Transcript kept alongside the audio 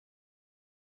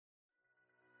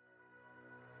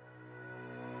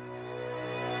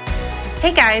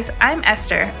Hey guys, I'm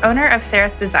Esther, owner of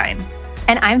Seraph Design.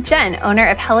 And I'm Jen, owner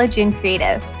of Hello June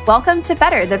Creative. Welcome to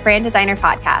Better, the Brand Designer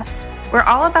Podcast. We're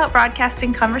all about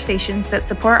broadcasting conversations that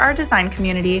support our design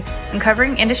community,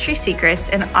 uncovering industry secrets,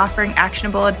 and offering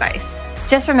actionable advice.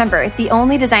 Just remember, the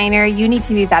only designer you need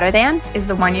to be better than is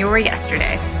the one you were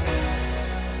yesterday.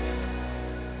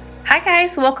 Hi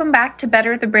guys, welcome back to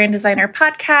Better, the Brand Designer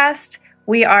Podcast.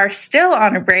 We are still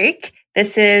on a break.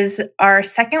 This is our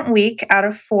second week out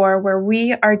of 4 where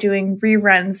we are doing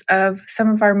reruns of some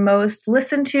of our most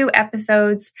listened to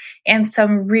episodes and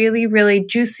some really, really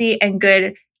juicy and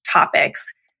good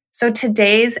topics. So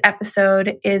today's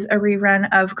episode is a rerun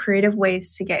of Creative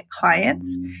Ways to Get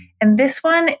Clients. And this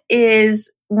one is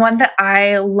one that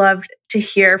I loved to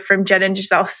hear from Jen and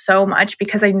Giselle so much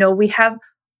because I know we have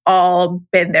all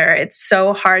been there. It's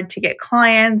so hard to get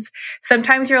clients.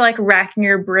 Sometimes you're like racking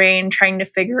your brain trying to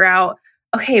figure out,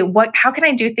 okay, how can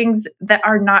I do things that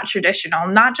are not traditional,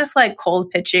 not just like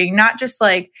cold pitching, not just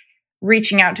like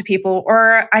reaching out to people.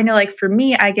 Or I know like for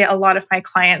me, I get a lot of my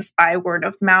clients by word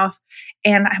of mouth.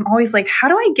 And I'm always like, how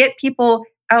do I get people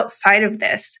outside of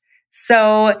this?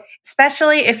 So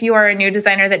especially if you are a new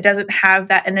designer that doesn't have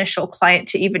that initial client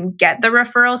to even get the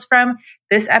referrals from,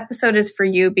 this episode is for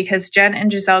you because Jen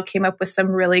and Giselle came up with some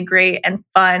really great and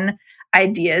fun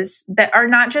ideas that are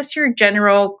not just your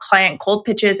general client cold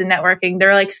pitches and networking.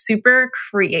 They're like super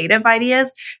creative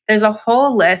ideas. There's a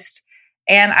whole list.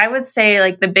 And I would say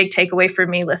like the big takeaway for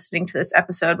me listening to this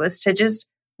episode was to just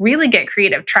really get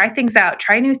creative, try things out,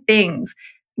 try new things,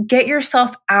 get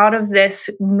yourself out of this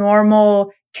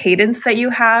normal cadence that you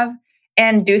have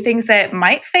and do things that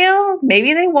might fail.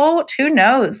 Maybe they won't. Who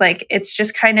knows? Like it's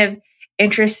just kind of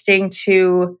interesting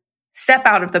to step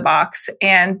out of the box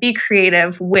and be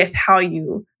creative with how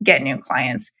you get new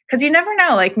clients. Because you never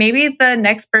know, like maybe the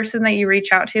next person that you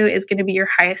reach out to is going to be your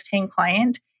highest paying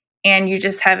client and you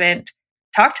just haven't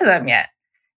talked to them yet.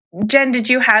 Jen, did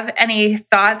you have any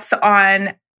thoughts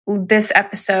on this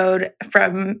episode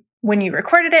from when you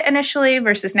recorded it initially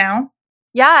versus now?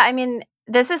 Yeah, I mean,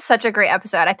 this is such a great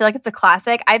episode. I feel like it's a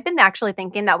classic. I've been actually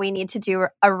thinking that we need to do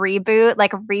a reboot,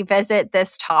 like revisit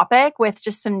this topic with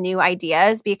just some new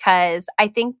ideas, because I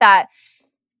think that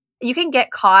you can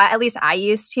get caught, at least I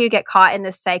used to get caught in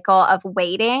this cycle of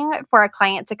waiting for a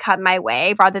client to come my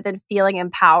way rather than feeling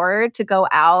empowered to go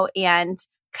out and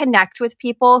connect with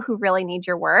people who really need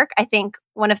your work. I think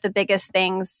one of the biggest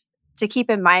things to keep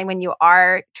in mind when you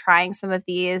are trying some of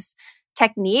these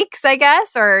techniques, I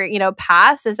guess, or,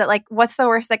 paths is that like, what's the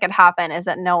worst that could happen is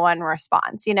that no one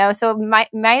responds, so might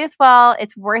as well,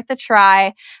 it's worth a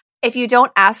try. If you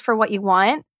don't ask for what you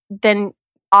want, then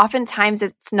oftentimes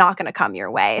it's not going to come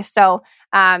your way. So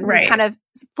just kind of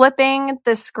flipping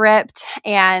the script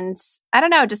and I don't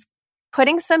know, just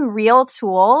putting some real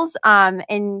tools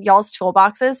in y'all's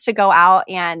toolboxes to go out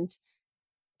and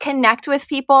connect with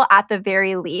people at the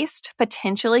very least,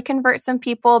 potentially convert some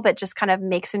people, but just kind of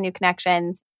make some new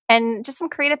connections and just some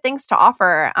creative things to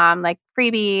offer, like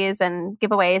freebies and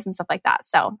giveaways and stuff like that.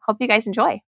 So hope you guys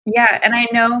enjoy. Yeah. And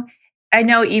I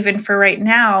know even for right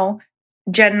now,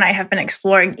 Jen and I have been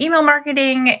exploring email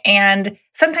marketing, and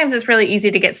sometimes it's really easy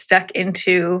to get stuck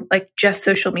into like just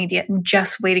social media and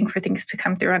just waiting for things to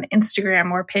come through on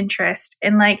Instagram or Pinterest.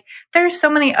 And like, there's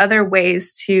so many other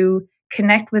ways to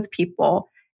connect with people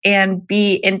and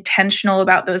be intentional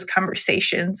about those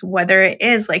conversations, whether it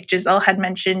is like Giselle had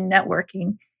mentioned,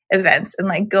 networking events and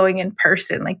like going in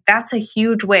person. Like that's a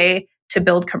huge way to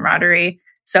build camaraderie.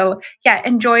 So yeah,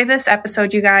 enjoy this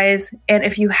episode, you guys. And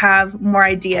if you have more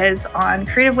ideas on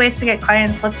creative ways to get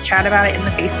clients, let's chat about it in the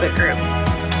Facebook group.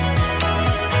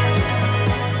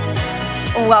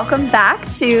 Welcome back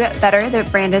to Better, the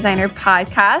Brand Designer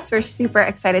Podcast. We're super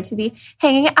excited to be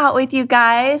hanging out with you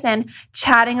guys and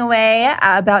chatting away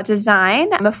about design.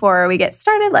 Before we get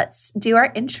started, let's do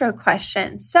our intro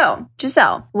question. So,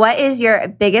 Giselle, what is your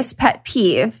biggest pet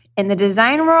peeve in the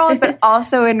design world, but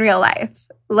also in real life?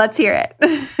 Let's hear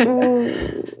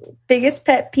it. Biggest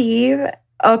pet peeve?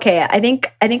 Okay, I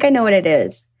think I know what it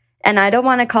is. And I don't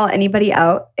want to call anybody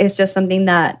out. It's just something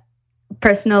that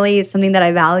personally is something that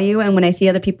I value. And when I see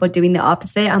other people doing the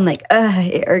opposite, I'm like,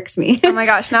 it irks me. Oh my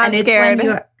gosh, now I'm scared.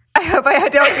 I hope I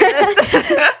don't do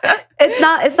this.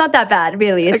 It's not that bad,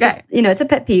 really. It's just, it's a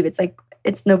pet peeve. It's like,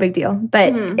 it's no big deal.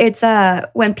 But it's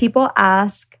when people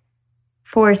ask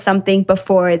for something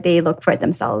before they look for it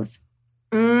themselves.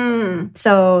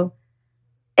 So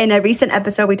in a recent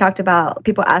episode, we talked about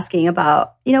people asking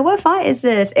about, what font is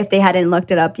this if they hadn't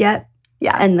looked it up yet?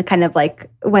 Yeah. And kind of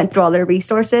like went through all their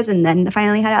resources and then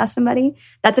finally had to ask somebody.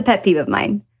 That's a pet peeve of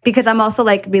mine because I'm also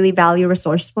like really value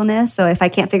resourcefulness. So if I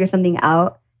can't figure something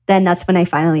out, then that's when I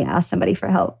finally ask somebody for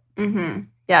help. Mm-hmm.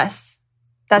 Yes.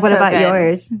 That's what so about good.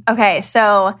 yours? Okay.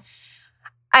 So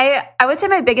I would say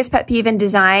my biggest pet peeve in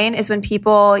design is when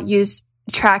people use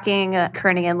tracking,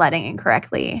 kerning, and letting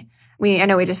incorrectly. I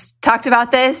know we just talked about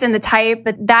this in the type,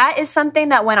 but that is something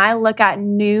that when I look at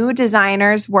new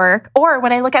designers' work, or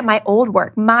when I look at my old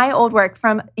work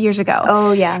from years ago.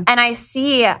 Oh, yeah. And I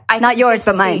see... Not yours,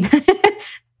 but mine.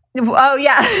 Oh,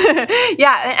 yeah.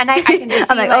 Yeah. And I can just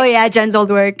see... I'm like, oh, yeah, Jen's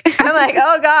old work. I'm like,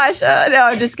 oh, gosh. No,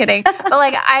 I'm just kidding. But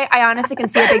like, I honestly can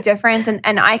see a big difference.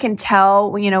 And I can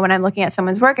tell, when I'm looking at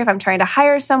someone's work, if I'm trying to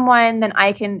hire someone, then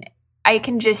I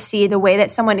can just see the way that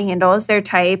someone handles their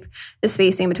type, the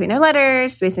spacing between their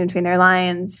letters, spacing between their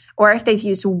lines, or if they've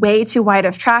used way too wide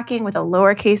of tracking with a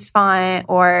lowercase font,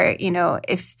 or,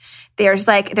 if there's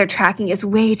like their tracking is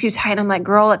way too tight. I'm like,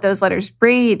 girl, let those letters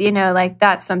breathe. Like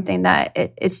that's something that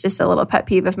it's just a little pet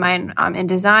peeve of mine in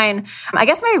design. I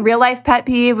guess my real life pet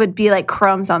peeve would be like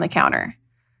crumbs on the counter.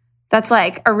 That's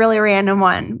like a really random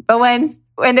one. But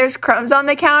when there's crumbs on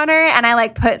the counter and I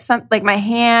like put some like my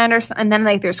hand and then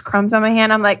like there's crumbs on my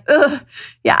hand, I'm like, ugh,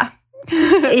 yeah.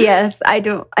 Yes, I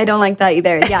don't like that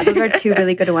either. Yeah, those are two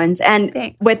really good ones. And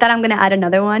Thanks. With that, I'm going to add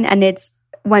another one. And it's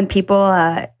when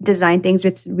people design things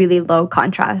with really low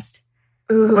contrast,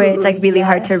 where it's like really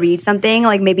hard to read something.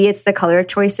 Like maybe it's the color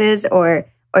choices or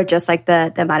just like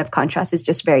the amount of contrast is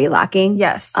just very lacking.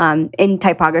 Yes. In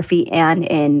typography and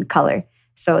in color.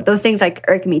 So those things like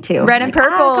irk me too. Red and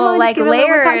purple, like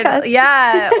layered.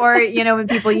 Yeah. Or, when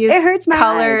people use it hurts my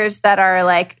colors eyes.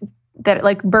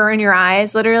 that burn your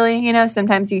eyes, literally.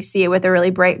 Sometimes you see it with the really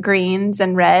bright greens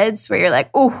and reds where you're like,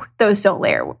 oh, those don't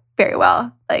layer very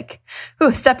well. Like,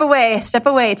 ooh, step away,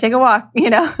 take a walk,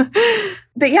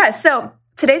 But yeah, so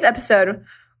today's episode,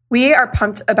 we are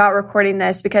pumped about recording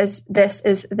this because this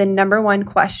is the number one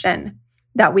question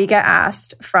that we get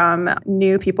asked from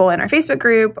new people in our Facebook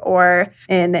group or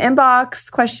in the inbox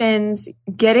questions.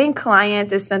 Getting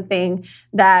clients is something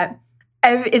that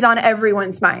is on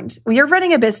everyone's mind. You're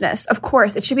running a business. Of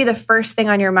course, it should be the first thing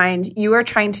on your mind. You are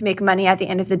trying to make money at the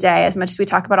end of the day. As much as we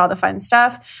talk about all the fun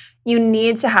stuff, you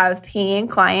need to have paying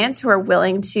clients who are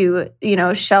willing to,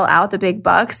 shell out the big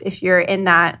bucks if you're in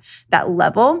that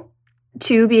level,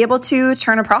 to be able to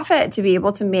turn a profit, to be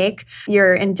able to make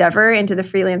your endeavor into the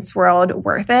freelance world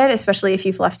worth it, especially if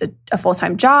you've left a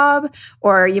full-time job,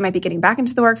 or you might be getting back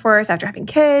into the workforce after having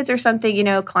kids or something.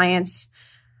 Clients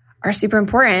are super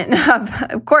important.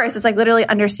 Of course, it's like literally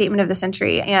understatement of the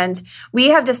century. And we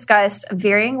have discussed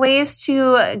varying ways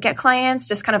to get clients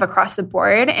just kind of across the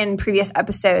board in previous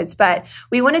episodes. But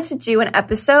we wanted to do an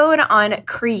episode on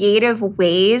creative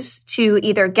ways to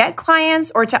either get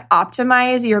clients or to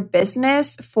optimize your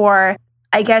business for,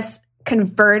 I guess,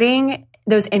 converting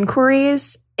those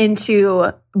inquiries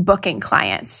into booking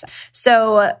clients.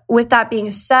 So with that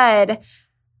being said,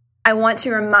 I want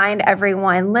to remind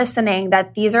everyone listening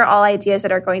that these are all ideas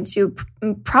that are going to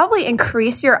probably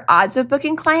increase your odds of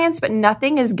booking clients, but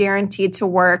nothing is guaranteed to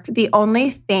work. The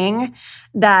only thing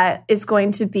that is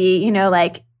going to be,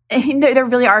 there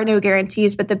really are no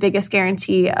guarantees, but the biggest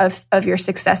guarantee of your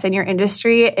success in your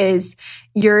industry is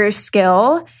your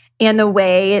skill and the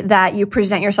way that you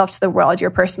present yourself to the world, your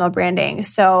personal branding.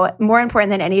 So more important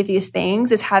than any of these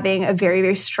things is having a very,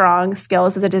 very strong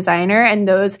skills as a designer. And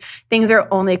those things are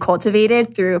only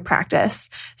cultivated through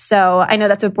practice. So I know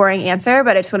that's a boring answer,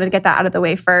 but I just wanted to get that out of the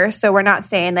way first. So we're not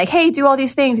saying like, hey, do all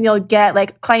these things and you'll get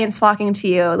like clients flocking to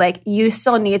you. Like you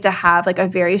still need to have like a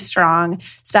very strong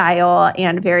style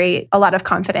and a lot of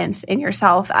confidence in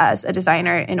yourself as a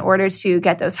designer in order to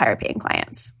get those higher paying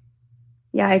clients.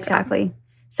 Yeah, exactly.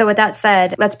 So with that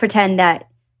said, let's pretend that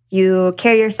you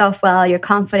carry yourself well, you're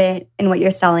confident in what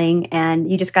you're selling, and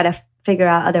you just got to figure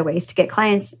out other ways to get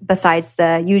clients besides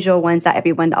the usual ones that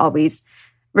everyone always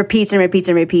repeats and repeats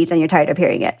and repeats, and you're tired of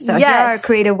hearing it. So here are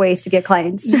creative ways to get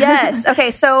clients. Yes.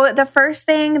 Okay. So the first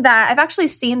thing that I've actually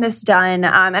seen this done,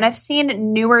 and I've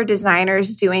seen newer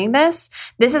designers doing this.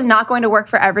 This is not going to work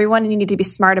for everyone, and you need to be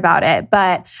smart about it.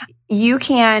 But you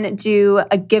can do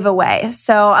a giveaway.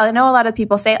 So I know a lot of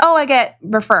people say, oh, I get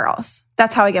referrals.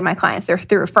 That's how I get my clients. They're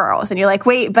through referrals. And you're like,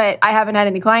 wait, but I haven't had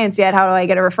any clients yet. How do I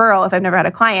get a referral if I've never had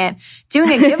a client?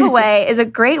 Doing a giveaway is a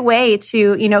great way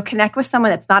to, connect with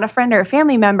someone that's not a friend or a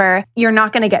family member. You're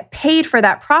not going to get paid for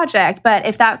that project. But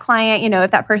if that client,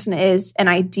 if that person is an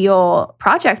ideal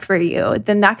project for you,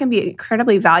 then that can be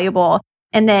incredibly valuable.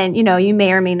 And then, you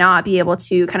may or may not be able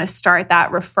to kind of start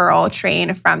that referral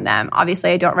train from them.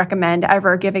 Obviously, I don't recommend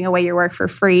ever giving away your work for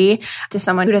free to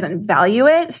someone who doesn't value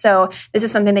it. So this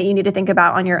is something that you need to think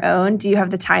about on your own. Do you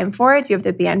have the time for it? Do you have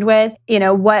the bandwidth?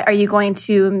 What are you going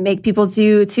to make people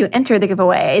do to enter the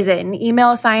giveaway? Is it an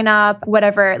email sign up?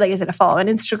 Whatever, like, is it a follow on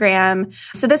Instagram?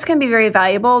 So this can be very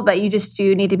valuable, but you just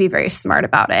do need to be very smart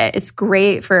about it. It's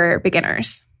great for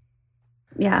beginners.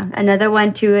 Yeah. Another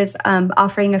one too is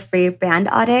offering a free brand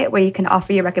audit where you can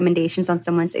offer your recommendations on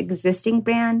someone's existing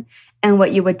brand and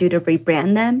what you would do to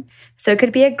rebrand them. So it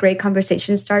could be a great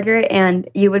conversation starter, and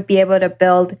you would be able to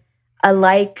build a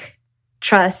like,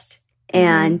 trust,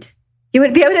 and you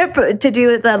would be able to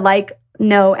do the like,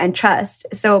 know, and trust.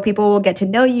 So people will get to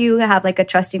know you, have like a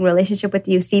trusting relationship with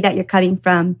you, see that you're coming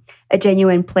from a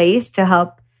genuine place to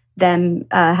help them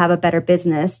have a better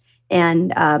business,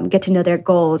 and get to know their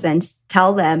goals and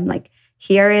tell them, like,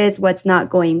 here is what's not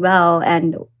going well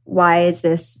and why is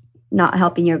this not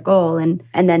helping your goal. And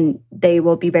then they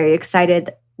will be very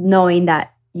excited knowing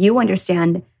that you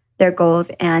understand their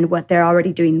goals and what they're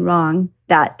already doing wrong,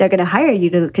 that they're going to hire you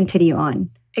to continue on.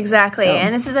 Exactly. So.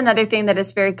 And this is another thing that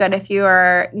is very good if you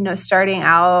are, starting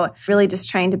out, really just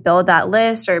trying to build that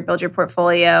list or build your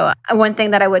portfolio. One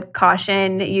thing that I would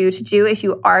caution you to do if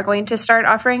you are going to start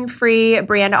offering free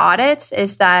brand audits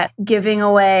is that giving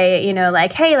away,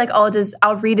 hey, I'll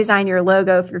redesign your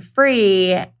logo for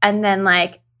free, and then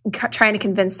trying to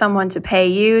convince someone to pay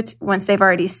you once they've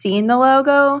already seen the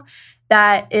logo.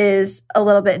 That is a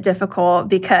little bit difficult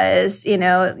because,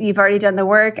 you've already done the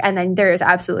work, and then there is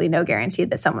absolutely no guarantee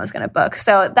that someone's going to book.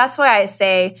 So that's why I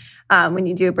say when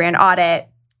you do a brand audit,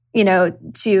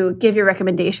 to give your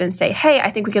recommendations, say, hey,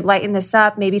 I think we could lighten this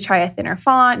up, maybe try a thinner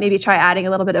font, maybe try adding a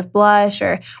little bit of blush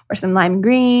or some lime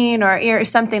green or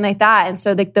something like that. And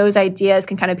so those ideas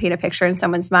can kind of paint a picture in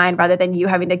someone's mind rather than you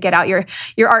having to get out your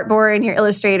artboard and your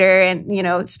Illustrator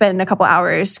and, spend a couple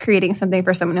hours creating something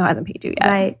for someone who hasn't paid you yet.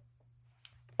 Right.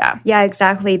 Yeah,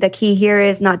 exactly. The key here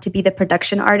is not to be the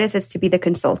production artist, it's to be the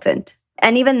consultant.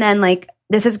 And even then,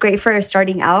 this is great for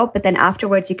starting out, but then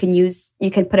afterwards you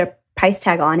can put a price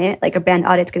tag on it. Like a brand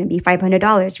audit's going to be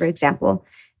 $500, for example,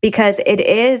 because it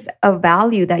is a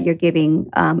value that you're giving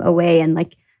away.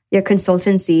 And your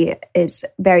consultancy is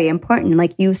very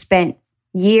important. You spent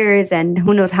years and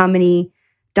who knows how many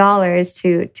dollars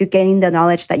to gain the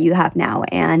knowledge that you have now,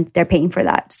 and they're paying for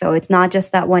that. So it's not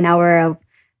just that 1 hour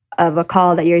of a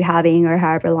call that you're having or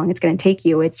however long it's going to take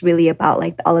you. It's really about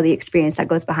all of the experience that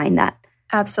goes behind that.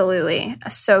 Absolutely.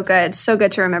 So good. So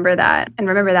good to remember that, and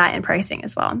remember that in pricing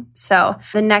as well. So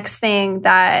the next thing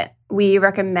that we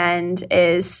recommend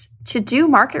is to do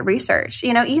market research.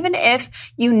 Even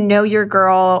if your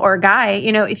girl or guy,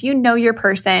 if you know your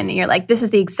person and you're like, this is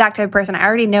the exact type of person, I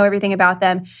already know everything about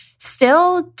them,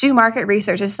 still do market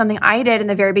research. This is something I did in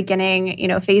the very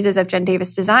beginning, phases of Jen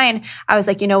Davis Design. I was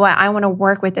like, you know what? I want to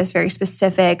work with this very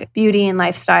specific beauty and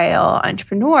lifestyle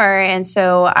entrepreneur. And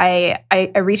so I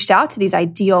reached out to these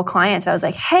ideal clients. I was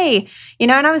like, hey,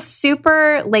 and I was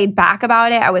super laid back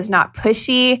about it. I was not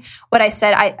pushy. What I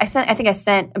said, I think I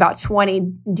sent about 20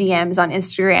 DMs on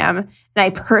Instagram, and I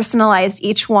personalized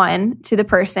each one to the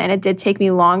person. It did take me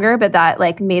longer, but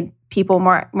that made people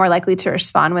more likely to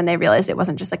respond when they realized it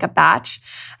wasn't just a batch.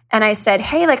 And I said,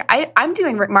 hey, I'm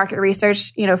doing market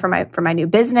research, for my new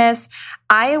business.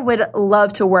 I would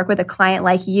love to work with a client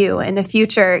like you in the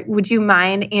future. Would you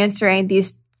mind answering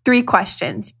these 3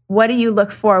 questions? What do you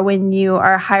look for when you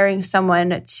are hiring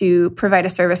someone to provide a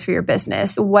service for your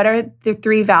business? What are the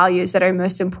 3 values that are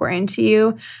most important to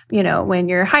you, when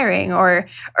you're hiring or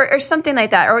something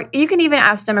like that? Or you can even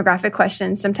ask demographic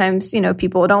questions. Sometimes,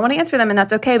 people don't want to answer them, and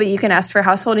that's okay, but you can ask for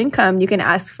household income. You can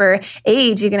ask for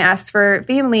age. You can ask for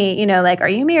family, are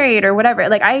you married or whatever?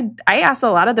 I asked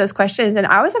a lot of those questions, and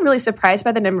I was really surprised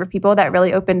by the number of people that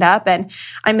really opened up. And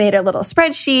I made a little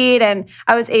spreadsheet, and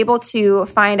I was able to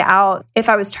find out if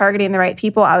I was targeting the right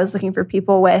people. I was looking for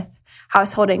people with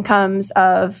household incomes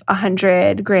of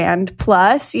 $100,000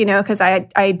 plus, because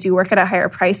I do work at a higher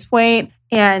price point.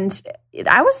 And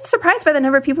I was surprised by the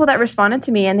number of people that responded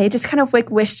to me, and they just kind of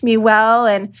wished me well.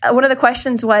 And one of the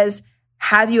questions was,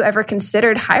 have you ever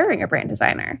considered hiring a brand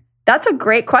designer? That's a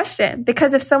great question,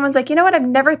 because if someone's like, you know what, I've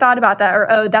never thought about that, or,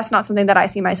 oh, that's not something that I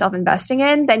see myself investing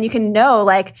in, then you can know,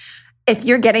 if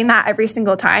you're getting that every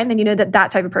single time, then you know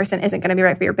that type of person isn't going to be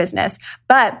right for your business.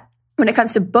 But when it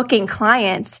comes to booking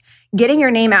clients, getting your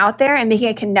name out there and making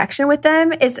a connection with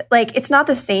them is it's not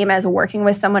the same as working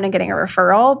with someone and getting a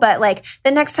referral. But the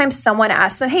next time someone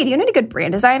asks them, hey, do you know any good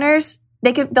brand designers?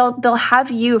 they'll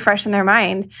have you fresh in their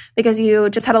mind because you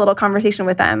just had a little conversation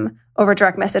with them over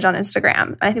direct message on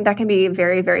Instagram. And I think that can be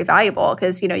very, very valuable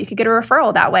because, you could get a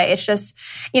referral that way. It's just,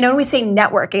 when we say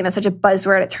networking, that's such a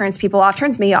buzzword. It turns people off,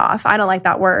 turns me off. I don't like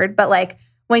that word. But like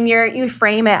when you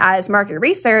frame it as market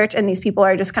research and these people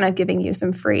are just kind of giving you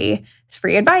some free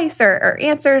advice or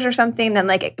answers or something, then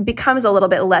like it becomes a little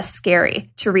bit less scary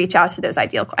to reach out to those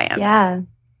ideal clients.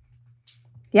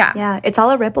 Yeah. It's all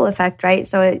a ripple effect, right?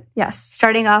 So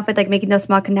starting off with like making those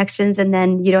small connections, and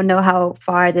then you don't know how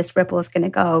far this ripple is going to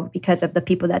go because of the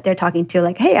people that they're talking to.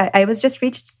 Like, hey,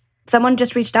 someone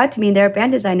just reached out to me and they're a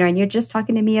brand designer and you're just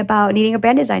talking to me about needing a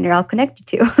brand designer. I'll connect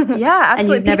you to. Yeah, absolutely. And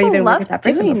you've never people even love worked with that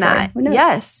person doing before. that.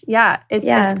 Yes. Yeah.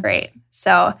 It's great.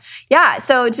 So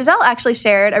Giselle actually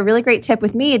shared a really great tip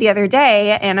with me the other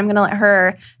day, and I'm going to let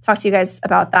her talk to you guys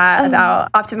about that,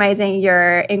 about optimizing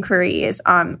your inquiries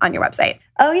on your website.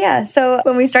 Oh, yeah. So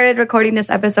when we started recording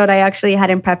this episode, I actually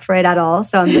hadn't prepped for it at all.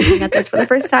 So I'm looking at this for the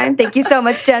first time. Thank you so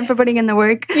much, Jen, for putting in the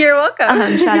work. You're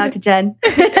welcome. Shout out to Jen.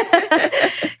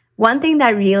 One thing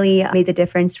that really made the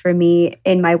difference for me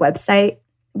in my website,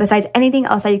 besides anything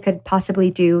else that you could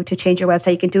possibly do to change your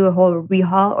website, you can do a whole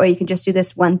rehaul, or you can just do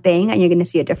this one thing and you're going to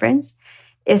see a difference,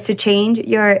 is to change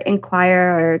your inquire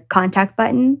or contact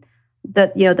button,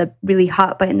 the really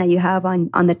hot button that you have on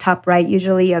the top right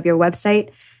usually of your website.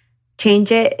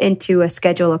 Change it into a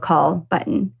schedule a call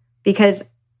button, because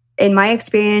in my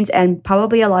experience, and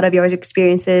probably a lot of your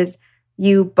experiences,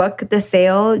 you book the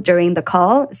sale during the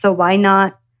call. So why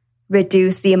not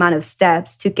reduce the amount of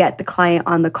steps to get the client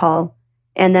on the call?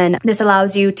 And then this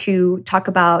allows you to talk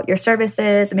about your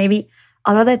services. Maybe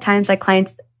a lot of the times, like,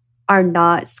 clients are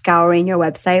not scouring your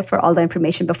website for all the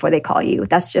information before they call you.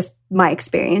 That's just my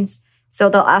experience. So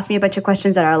they'll ask me a bunch of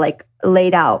questions that are like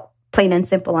laid out plain and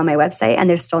simple on my website, and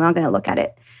they're still not going to look at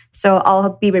it. So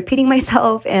I'll be repeating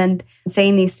myself and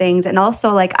saying these things. And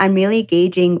also, like, I'm really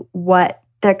gauging what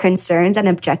their concerns and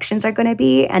objections are going to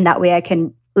be. And that way I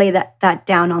can lay that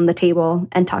down on the table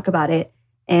and talk about it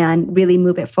and really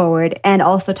move it forward. And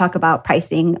also talk about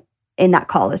pricing in that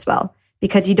call as well.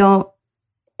 Because if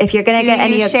you're going to get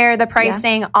any... Do you share the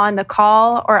pricing on the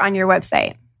call or on your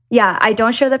website? Yeah, I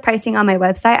don't share the pricing on my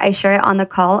website. I share it on the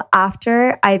call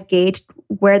after I've gauged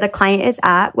where the client is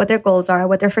at, what their goals are,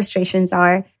 what their frustrations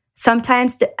are.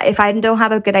 Sometimes if I don't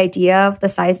have a good idea of the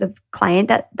size of client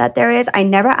that there is, I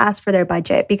never ask for their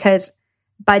budget, because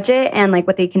budget and like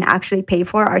what they can actually pay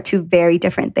for are two very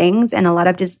different things. And a lot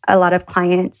of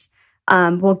clients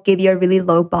will give you a really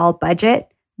low ball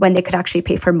budget when they could actually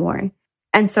pay for more.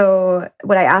 And so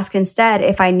what I ask instead,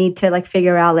 if I need to like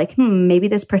figure out like, maybe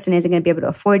this person isn't going to be able to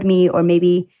afford me, or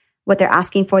maybe what they're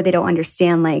asking for, they don't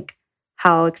understand like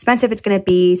how expensive it's going to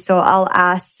be. So I'll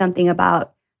ask something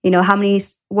about, how many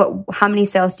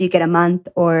sales do you get a month,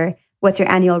 or what's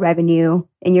your annual revenue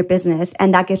in your business?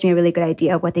 And that gives me a really good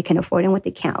idea of what they can afford and what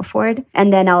they can't afford.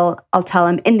 And then I'll tell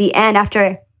them in the end,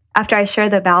 after I share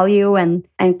the value and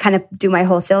kind of do my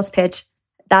whole sales pitch,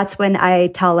 that's when I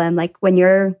tell them, like, when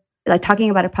you're like talking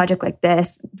about a project like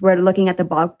this, we're looking at the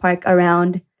ballpark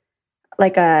around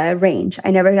like a range.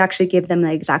 I never actually give them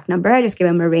the exact number. I just give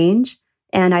them a range.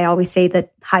 And I always say the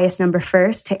highest number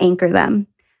first to anchor them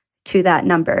to that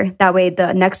number. That way,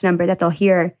 the next number that they'll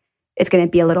hear is going to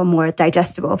be a little more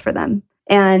digestible for them.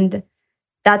 And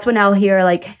that's when I'll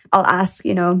ask,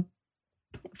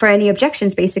 for any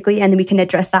objections, basically. And then we can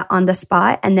address that on the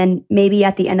spot. And then maybe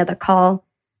at the end of the call,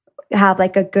 have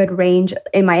like a good range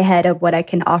in my head of what I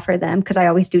can offer them. Because I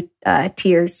always do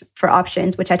tiers for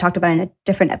options, which I talked about in a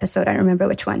different episode. I don't remember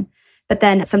which one. But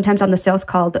then sometimes on the sales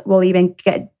call, we'll even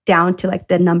get down to like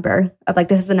the number of like,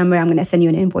 this is the number I'm going to send you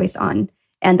an invoice on,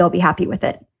 and they'll be happy with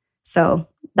it. So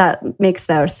that makes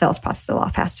the sales process a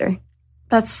lot faster.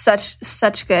 That's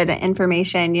such good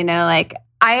information. Like,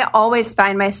 I always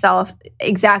find myself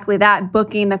exactly that,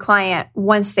 booking the client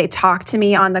once they talk to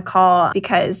me on the call,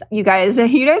 because you guys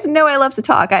know I love to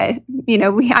talk. I'm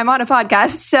on a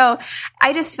podcast. So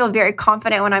I just feel very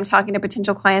confident when I'm talking to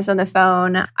potential clients on the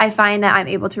phone. I find that I'm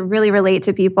able to really relate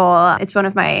to people. It's one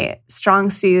of my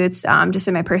strong suits, just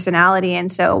in my personality.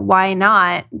 And so why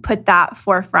not put that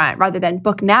forefront rather than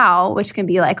book now, which can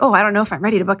be like, oh, I don't know if I'm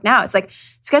ready to book now. It's like,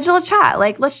 schedule a chat.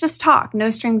 Like, let's just talk,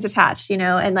 no strings attached,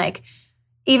 and like,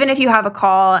 even if you have a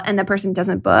call and the person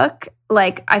doesn't book,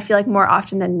 like, I feel like more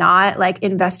often than not, like,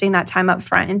 investing that time up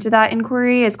front into that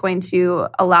inquiry is going to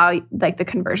allow like the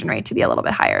conversion rate to be a little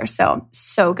bit higher. So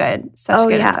good. Such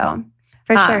good info.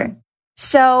 For sure.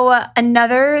 So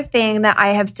another thing that I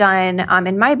have done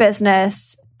in my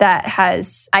business that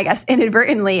has, I guess,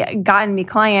 inadvertently gotten me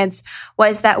clients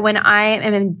was that when I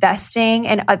am investing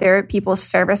in other people's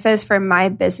services for my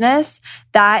business,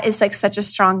 that is like such a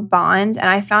strong bond. And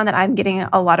I found that I'm getting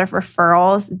a lot of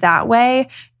referrals that way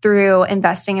through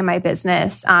investing in my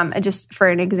business. Just for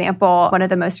an example, one of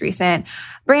the most recent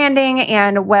branding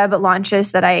and web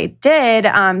launches that I did,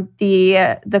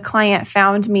 the client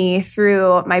found me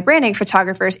through my branding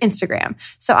photographer's Instagram.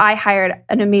 So I hired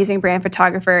an amazing brand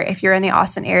photographer. If you're in the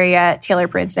Austin area, Taylor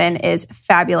Brinson is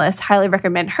fabulous. Highly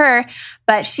recommend her.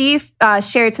 But she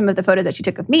shared some of the photos that she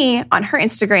took of me on her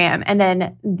Instagram. And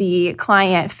then the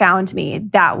client found me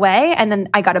that way. And then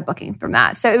I got a booking from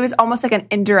that. So it was almost like an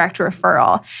indirect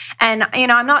referral. And,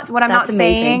 I'm not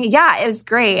saying, yeah, it was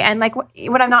great. And like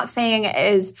what I'm not saying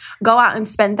is go out and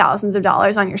spend thousands of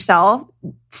dollars on yourself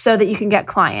so that you can get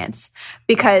clients,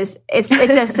 because it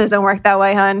just doesn't work that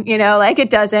way, hon. It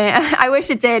doesn't. I wish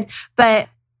it did. But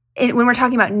when we're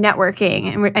talking about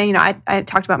networking, and I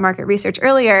talked about market research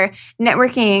earlier,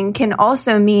 networking can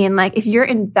also mean like if you're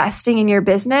investing in your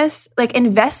business, like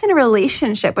invest in a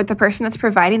relationship with the person that's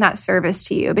providing that service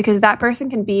to you, because that person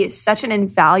can be such an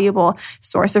invaluable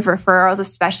source of referrals,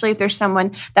 especially if there's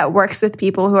someone that works with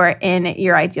people who are in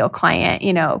your ideal client,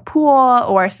 pool,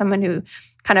 or someone who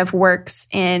kind of works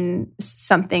in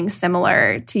something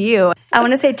similar to you. I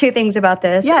want to say two things about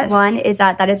this. Yes. One is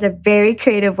that is a very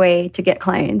creative way to get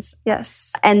clients.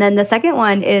 Yes. And then the second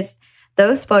one is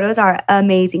those photos are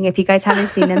amazing. If you guys haven't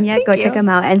seen them yet, go check them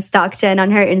out and stalk Jen on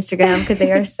her Instagram because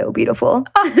they are so beautiful.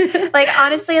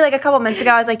 Honestly, a couple months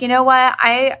ago, I was like, you know what?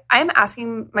 I'm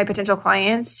asking my potential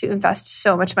clients to invest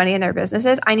so much money in their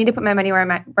businesses. I need to put my money where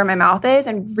my mouth is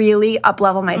and really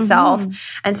up-level myself.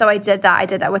 Mm-hmm. And so I did that. I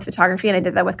did that with photography and I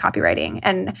did that with copywriting.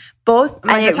 And both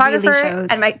my photographer and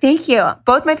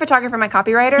both my photographer and my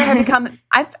copywriter have become,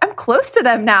 I'm close to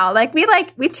them now.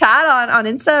 We chat on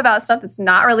Insta about stuff that's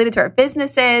not related to our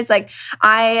businesses.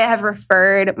 I have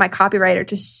referred my copywriter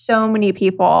to so many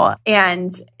people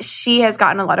and she has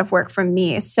gotten a lot of work from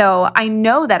me. So I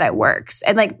know that it works.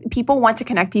 And people want to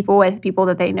connect people with people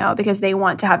that they know because they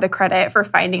want to have the credit for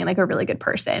finding a really good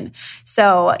person.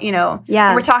 So, when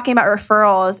we're talking about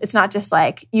referrals, it's not just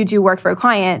you do work for a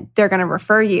client, they're going to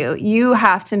refer you. You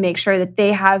have to make sure that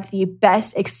they have the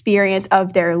best experience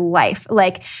of their life.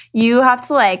 You have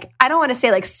to I don't want to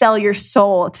say sell your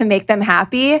soul to make them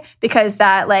happy, because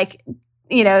that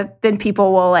then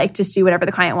people will just do whatever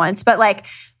the client wants. But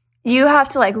you have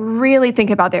to really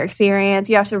think about their experience.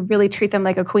 You have to really treat them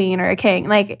like a queen or a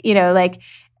king.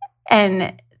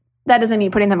 And that doesn't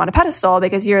mean putting them on a pedestal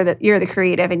because you're the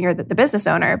creative and you're the business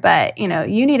owner. But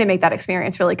you need to make that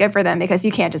experience really good for them, because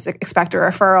you can't just expect a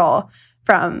referral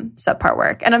from subpar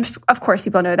work. And of course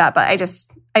people know that, but I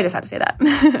just had to say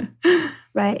that.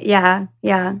 Right. Yeah.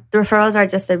 Yeah. The referrals are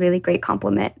just a really great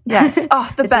compliment. Yes.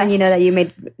 Oh, the best. When you know that you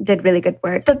did really good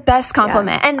work. The best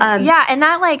compliment. Yeah. And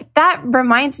and that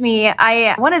reminds me,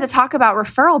 I wanted to talk about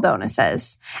referral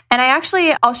bonuses. And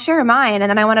I'll share mine. And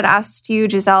then I wanted to ask you,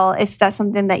 Giselle, if that's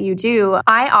something that you do.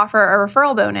 I offer a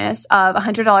referral bonus of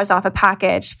 $100 off a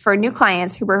package for new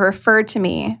clients who were referred to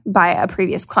me by a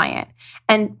previous client.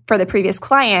 And for the previous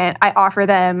client, I offer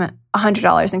them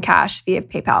 $100 in cash via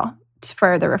PayPal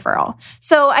for the referral.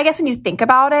 So I guess when you think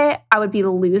about it, I would be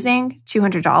losing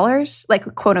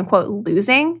 $200, quote unquote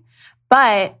losing,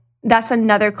 but that's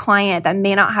another client that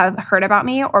may not have heard about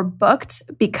me or booked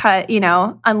because,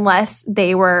 unless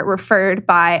they were referred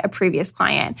by a previous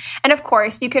client. And of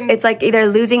course you can, it's either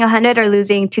losing 100 or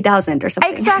losing 2,000 or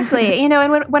something. Exactly.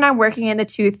 And when I'm working in the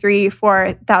 $2,000,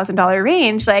 $3,000, $4,000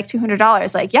 range,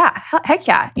 $200, heck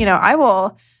yeah. I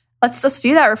will, Let's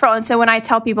do that referral. And so when I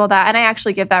tell people that, and I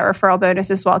actually give that referral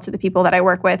bonus as well to the people that I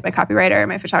work with, my copywriter,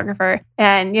 my photographer,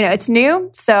 and, it's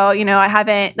new. So, I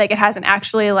haven't, it hasn't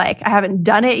actually, I haven't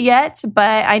done it yet,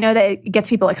 but I know that it gets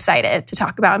people excited to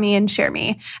talk about me and share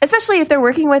me, especially if they're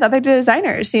working with other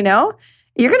designers, you're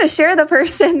going to share the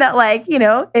person that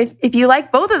if you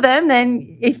like both of them,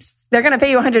 then if they're going to pay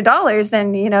you $100,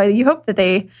 then, you hope that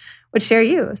they would share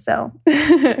you. So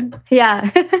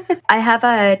yeah, I have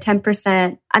a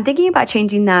 10%. I'm thinking about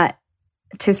changing that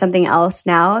to something else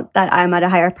now that I'm at a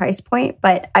higher price point,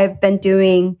 but I've been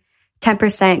doing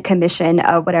 10% commission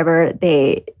of whatever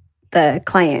the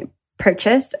client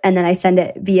purchased. And then I send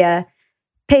it via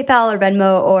PayPal or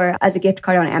Venmo or as a gift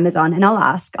card on Amazon. And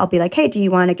I'll be like, hey, do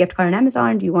you want a gift card on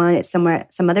Amazon? Do you want it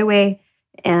some other way?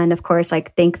 And of course,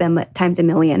 thank them times a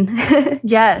million.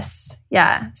 Yes.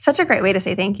 Yeah. Such a great way to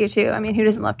say thank you too. I mean, who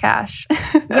doesn't love cash?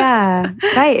 Yeah.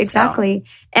 Right. Exactly.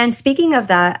 So. And speaking of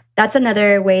that, that's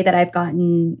another way that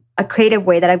a creative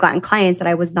way that I've gotten clients that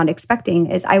I was not expecting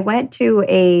is I went to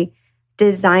a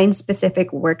design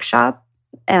specific workshop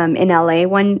in LA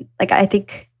I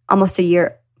think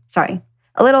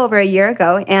a little over a year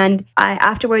ago. And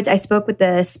afterwards, I spoke with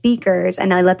the speakers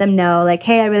and I let them know like,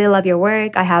 hey, I really love your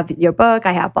work. I have your book.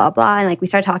 I have blah, blah. And like, we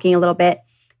started talking a little bit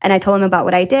and I told them about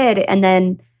what I did. And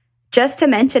then just to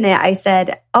mention it, I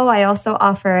said, oh, I also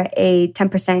offer a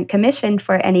 10% commission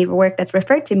for any work that's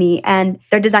referred to me. And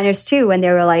they're designers too. And they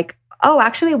were like, oh,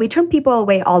 actually, we turn people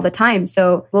away all the time.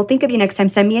 So we'll think of you next time.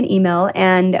 Send me an email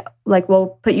and like,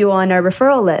 we'll put you on our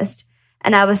referral list.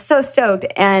 And I was so stoked.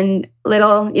 And a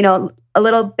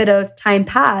little bit of time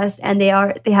passed and they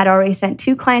had already sent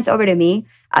 2 clients over to me.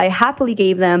 I happily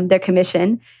gave them their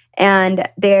commission and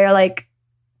they're like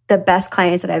two of the best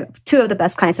clients that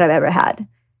I've ever had.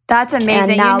 That's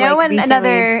amazing. Now, when recently,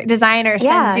 another designer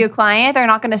sends you a client, they're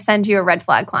not going to send you a red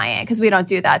flag client because we don't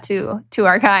do that to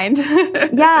our kind.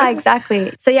 Yeah,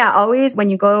 exactly. So yeah, always when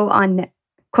you go on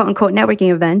quote unquote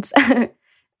networking events,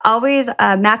 always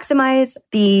maximize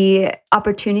the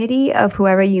opportunity of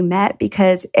whoever you met,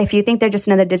 because if you think they're just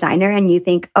another designer and you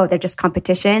think, oh, they're just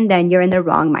competition, then you're in the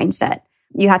wrong mindset.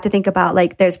 You have to think about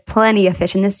like there's plenty of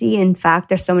fish in the sea. In fact,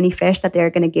 there's so many fish that they're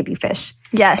going to give you fish.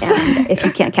 Yes. And if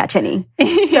you can't catch any.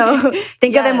 So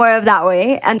think of it more of that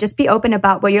way and just be open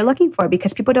about what you're looking for,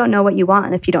 because people don't know what you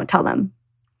want if you don't tell them.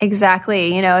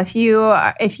 Exactly. If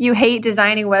you hate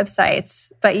designing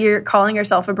websites, but you're calling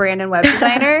yourself a brand and web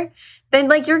designer, then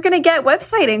like you're going to get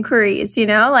website inquiries, or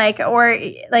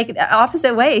the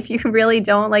opposite way. If you really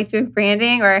don't like doing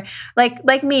branding, or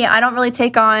like me, I don't really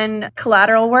take on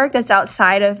collateral work that's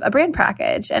outside of a brand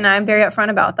package. And I'm very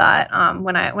upfront about that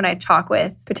when I talk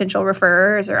with potential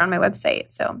referrers or on my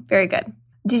website. So very good.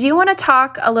 Did you want to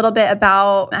talk a little bit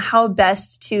about how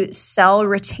best to sell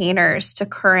retainers to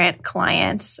current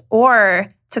clients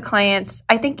or to clients?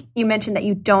 I think you mentioned that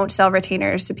you don't sell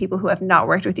retainers to people who have not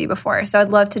worked with you before. So I'd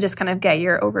love to just kind of get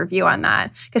your overview on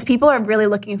that, because people are really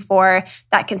looking for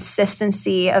that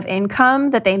consistency of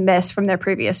income that they miss from their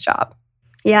previous job.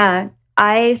 Yeah,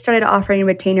 I started offering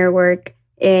retainer work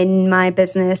in my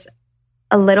business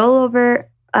a little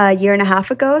over a year and a half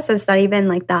ago. So it's not even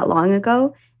like that long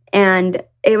ago. And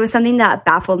it was something that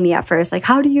baffled me at first. Like,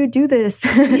 how do you do this?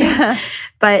 Yeah.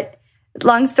 But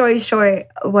long story short,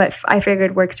 what I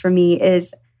figured works for me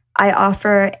is I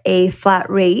offer a flat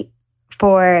rate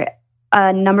for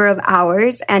a number of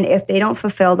hours. And if they don't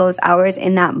fulfill those hours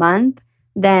in that month,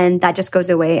 then that just goes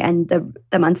away and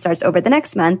the month starts over the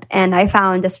next month. And I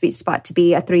found the sweet spot to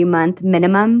be a 3-month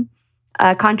minimum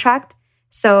contract.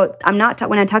 So when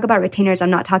I talk about retainers, I'm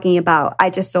not talking about I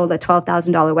just sold a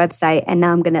 $12,000 website and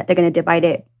now they're gonna divide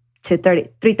it to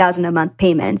 $3,000 a month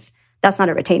payments. That's not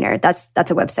a retainer. That's a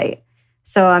website.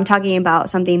 So I'm talking about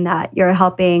something that you're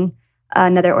helping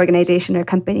another organization or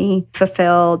company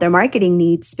fulfill their marketing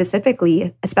needs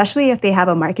specifically, especially if they have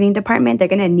a marketing department, they're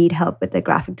gonna need help with the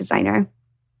graphic designer.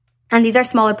 And these are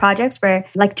smaller projects where,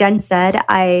 like Jen said,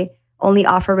 I only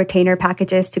offer retainer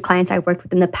packages to clients I've worked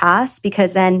with in the past,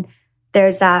 because then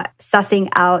there's that sussing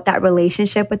out that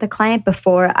relationship with the client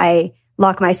before I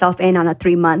lock myself in on a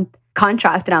 3-month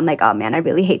contract. And I'm like, oh man, I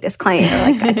really hate this client. Or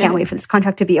like, I can't wait for this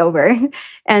contract to be over.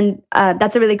 And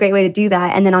that's a really great way to do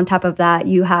that. And then on top of that,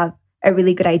 you have a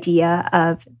really good idea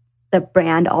of the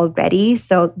brand already.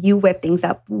 So you whip things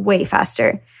up way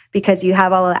faster because you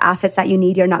have all the assets that you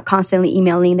need. You're not constantly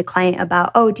emailing the client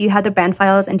about, oh, do you have the brand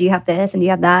files? And do you have this? And do you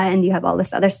have that? And do you have all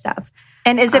this other stuff?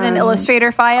 And is it an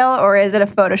Illustrator file or is it a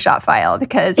Photoshop file?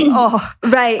 Because,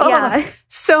 yeah.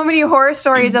 So many horror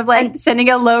stories of like sending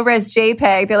a low-res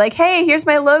JPEG. They're like, hey, here's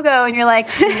my logo. And you're like,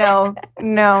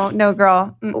 no,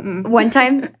 girl. Mm-mm. One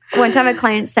time a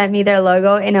client sent me their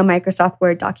logo in a Microsoft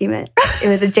Word document. It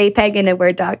was a JPEG in a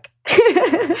Word doc.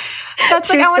 That's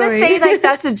like, I want to say like,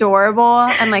 that's adorable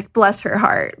and like, bless her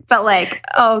heart. But like,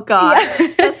 oh gosh,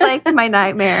 that's like my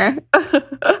nightmare.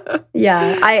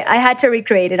 Yeah, I had to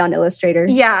recreate it on Illustrator.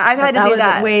 Yeah, I've had to do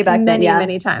that way back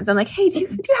many times. I'm like, hey, do you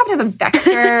happen to have a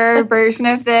vector version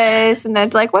of this? And then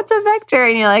it's like, what's a vector?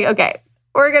 And you're like, okay,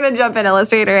 we're going to jump in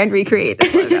Illustrator and recreate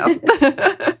this logo.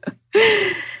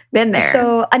 Been there.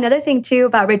 So another thing too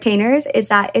about retainers is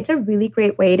that it's a really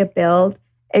great way to build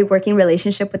a working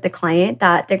relationship with the client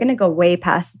that they're going to go way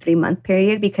past the 3-month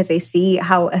period because they see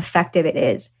how effective it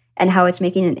is and how it's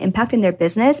making an impact in their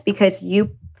business because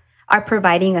you are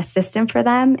providing a system for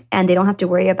them and they don't have to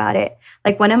worry about it.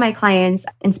 Like one of my clients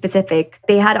in specific,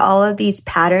 they had all of these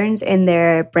patterns in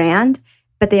their brand,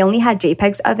 but they only had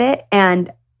JPEGs of it.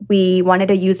 And we wanted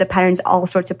to use the patterns all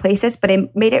sorts of places, but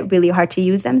it made it really hard to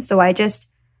use them. So I just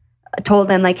told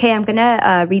them like, hey, I'm going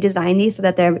to redesign these so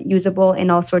that they're usable in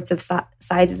all sorts of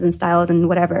sizes and styles and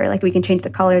whatever. Like we can change the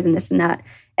colors and this and that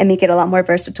and make it a lot more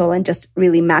versatile and just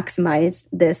really maximize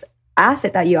this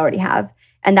asset that you already have.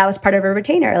 And that was part of a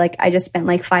retainer. Like I just spent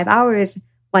like 5 hours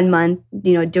 1 month,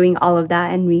 doing all of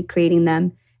that and recreating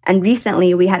them. And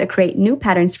recently we had to create new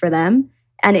patterns for them.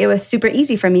 And it was super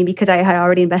easy for me because I had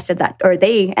already invested that, or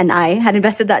they and I had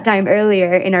invested that time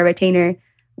earlier in our retainer,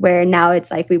 where now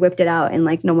it's like we whipped it out in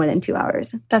like no more than 2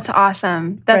 hours. That's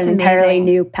awesome. That's an entirely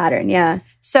new pattern. Yeah.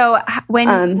 So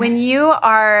when you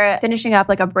are finishing up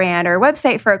like a brand or a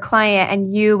website for a client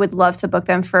and you would love to book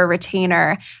them for a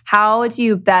retainer, how do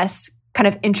you best kind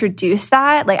of introduce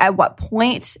that? Like at what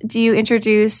point do you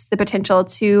introduce the potential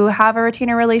to have a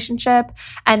retainer relationship?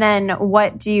 And then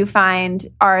what do you find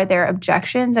are their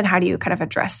objections and how do you kind of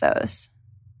address those?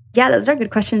 Yeah, those are good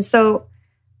questions. So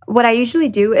what I usually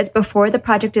do is before the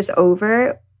project is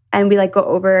over and we like go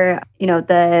over,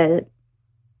 the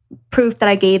proof that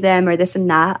I gave them or this and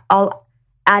that, I'll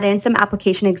add in some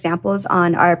application examples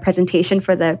on our presentation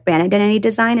for the brand identity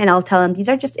design. And I'll tell them these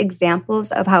are just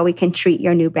examples of how we can treat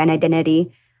your new brand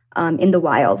identity in the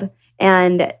wild.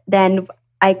 And then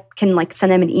I can like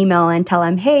send them an email and tell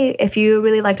them, hey, if you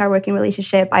really liked our working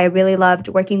relationship, I really loved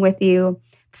working with you,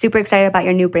 super excited about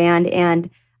your new brand. And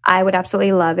I would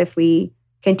absolutely love if we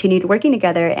continued working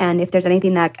together. And if there's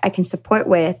anything that I can support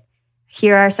with,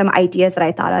 here are some ideas that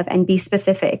I thought of, and be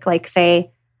specific. Like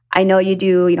say, I know you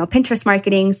do, Pinterest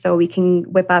marketing, so we can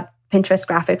whip up Pinterest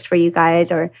graphics for you guys,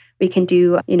 or we can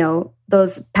do,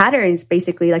 those patterns,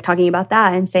 basically like talking about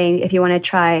that and saying, if you want to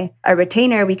try a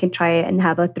retainer, we can try it and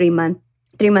have a 3-month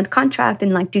contract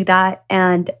and like do that.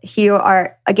 And here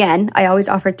are, again, I always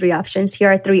offer 3 options.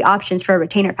 Here are 3 options for a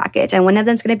retainer package. And one of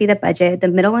them is going to be the budget. The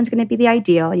middle one's going to be the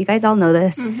ideal. You guys all know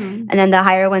this. Mm-hmm. And then the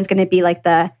higher one's going to be like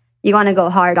you want to go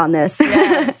hard on this,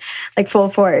 yes. Like full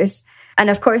force.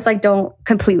 And of course, like don't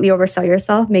completely oversell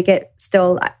yourself. Make it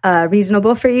still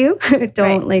reasonable for you.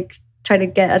 Don't like try to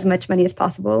get as much money as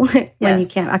possible when you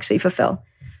can't actually fulfill.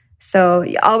 So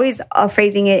always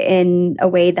phrasing it in a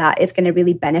way that is going to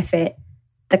really benefit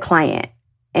the client,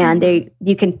 and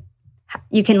you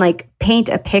can like paint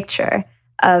a picture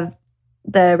of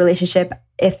the relationship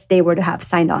if they were to have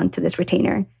signed on to this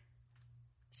retainer.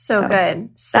 So good.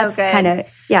 So good. Kind of,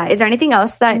 yeah. Is there anything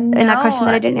else in that question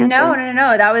that I didn't answer?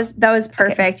 No. That was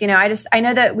perfect. Okay. I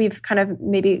know that we've kind of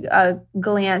maybe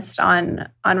glanced on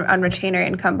retainer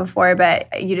income before, but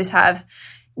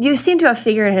you seem to have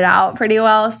figured it out pretty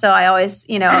well. So I always,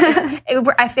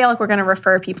 I feel like we're going to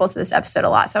refer people to this episode a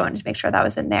lot. So I wanted to make sure that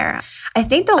was in there. I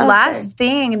think the last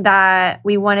thing that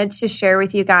we wanted to share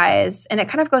with you guys, and it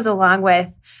kind of goes along with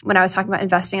when I was talking about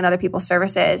investing in other people's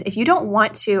services, if you don't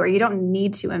want to or you don't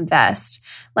need to invest,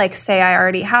 like say I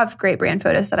already have great brand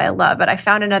photos that I love, but I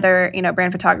found another,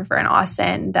 brand photographer in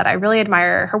Austin that I really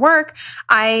admire her work,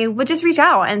 I would just reach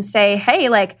out and say, hey,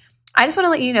 like, I just want to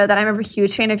let you know that I'm a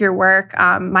huge fan of your work.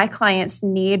 My clients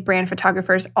need brand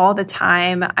photographers all the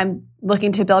time. I'm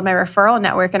looking to build my referral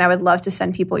network and I would love to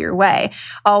send people your way.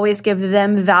 Always give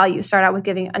them value. Start out with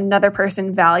giving another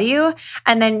person value.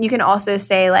 And then you can also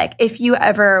say like, if you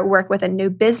ever work with a new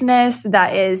business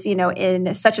that is,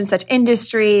 in such and such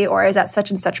industry or is at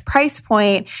such and such price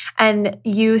point, and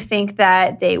you think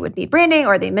that they would need branding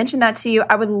or they mentioned that to you,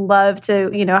 I would love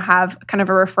to, have kind of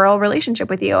a referral relationship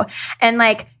with you. And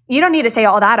like, you don't need to say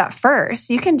all that at first.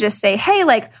 You can just say, hey,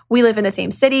 like we live in the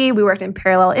same city. We worked in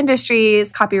parallel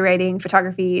industries, copywriting,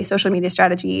 photography, social media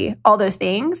strategy, all those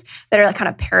things that are like kind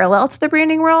of parallel to the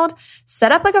branding world.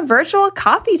 Set up like a virtual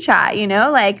coffee chat,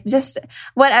 like just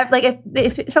whatever. Like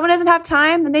if someone doesn't have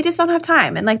time, then they just don't have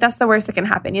time. And like, that's the worst that can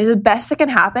happen. The best that can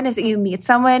happen is that you meet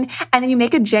someone and then you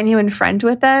make a genuine friend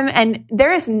with them. And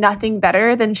there is nothing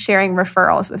better than sharing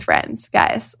referrals with friends,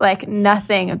 guys. Like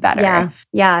nothing better.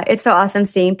 Yeah. It's so awesome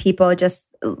seeing people just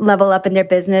level up in their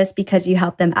business because you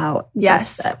help them out.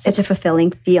 Yes. So that's such a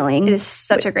fulfilling feeling. It is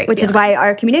such a great Which feeling. Is why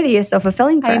our community is so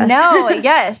fulfilling for us. I know.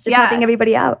 Yes. Just helping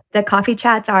everybody out. The coffee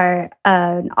chats are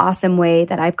an awesome way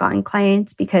that I've gotten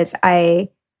clients because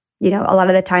a lot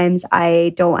of the times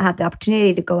I don't have the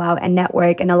opportunity to go out and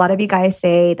network. And a lot of you guys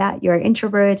say that you're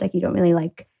introverts, like you don't really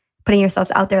like putting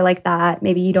yourselves out there like that.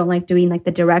 Maybe you don't like doing like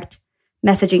the direct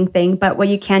messaging thing. But what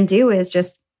you can do is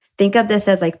just think of this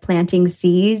as like planting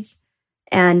seeds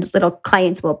and little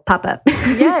clients will pop up.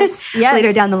 Yes.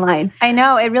 Later down the line. I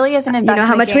know. It really is an investment. You know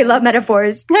how much we love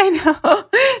metaphors. I know.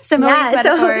 Similes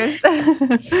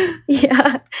metaphors.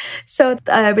 Yeah. So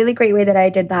a really great way that I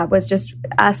did that was just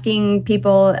asking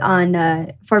people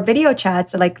for video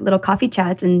chats, like little coffee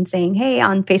chats and saying, hey,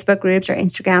 on Facebook groups or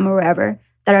Instagram or wherever,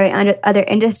 that are in other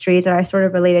industries that are sort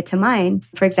of related to mine.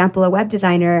 For example, a web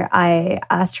designer, I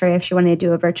asked her if she wanted to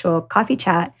do a virtual coffee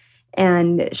chat.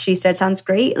 And she said, sounds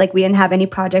great. Like we didn't have any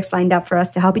projects lined up for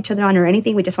us to help each other on or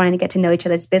anything. We just wanted to get to know each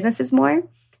other's businesses more.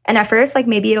 And at first, like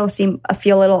maybe it'll feel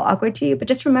a little awkward to you, but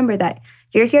just remember that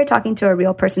you're here talking to a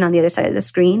real person on the other side of the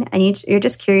screen, and you're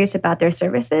just curious about their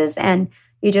services. And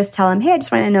you just tell them, hey, I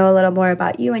just want to know a little more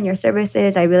about you and your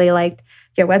services. I really liked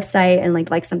your website and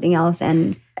like something else.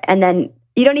 And then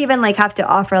you don't even like have to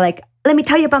offer like, let me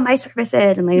tell you about my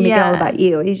services and let me get all about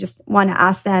you. You just want to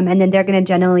ask them, and then they're going to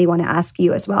genuinely want to ask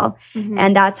you as well. Mm-hmm.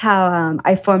 And that's how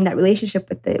I formed that relationship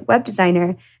with the web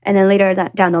designer. And then later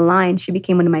down the line, she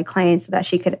became one of my clients so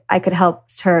that I could help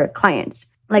her clients.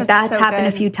 Like that's so happened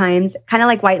a few times. Kind of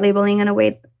like white labeling in a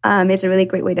way is a really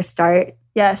great way to start.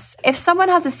 Yes. If someone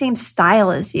has the same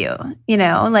style as you, you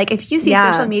know, like if you see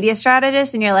social media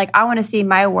strategists and you're like, I want to see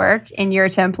my work in your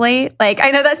template. Like,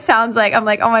 I know that sounds like, I'm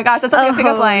like, oh my gosh, that's like a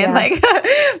pickup line. Yeah. Like,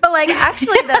 but like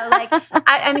actually though, like,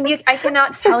 I mean, I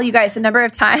cannot tell you guys the number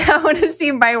of times I want to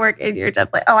see my work in your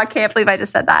template. Oh, I can't believe I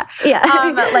just said that. Yeah.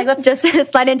 Like let's just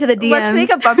slide into the DMs. Let's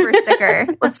make a bumper sticker.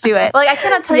 Let's do it. Like I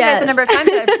cannot tell you guys the number of times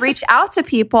that I've reached out to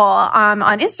people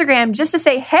on Instagram just to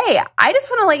say, hey, I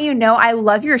just want to let you know I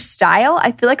love your style.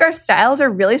 I feel like our styles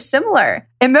are really similar.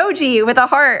 Emoji with a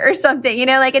heart or something, you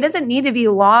know, like it doesn't need to be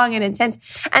long and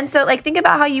intense. And so like, think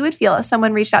about how you would feel if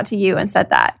someone reached out to you and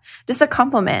said that. Just a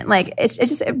compliment. Like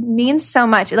it means so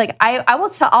much. Like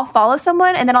I'll follow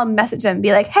someone and then I'll message them and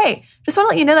be like, hey, just want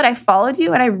to let you know that I followed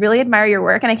you and I really admire your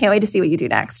work and I can't wait to see what you do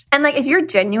next. And like, if you're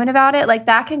genuine about it, like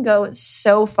that can go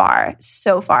so far,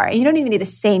 so far. And you don't even need to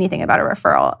say anything about a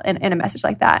referral in a message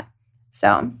like that.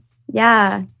 So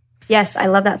yeah. Yes, I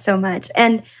love that so much.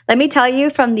 And let me tell you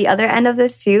from the other end of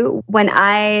this too, when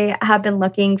I have been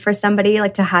looking for somebody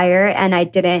like to hire and I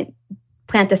didn't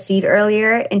plant the seed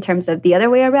earlier in terms of the other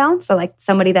way around. So like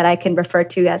somebody that I can refer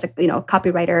to as a,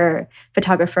 copywriter or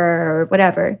photographer or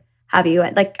whatever have you.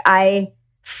 Like I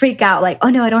freak out like, oh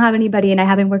no, I don't have anybody and I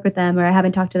haven't worked with them or I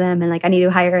haven't talked to them and like I need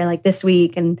to hire like this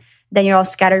week. And then you're all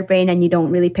scatterbrained and you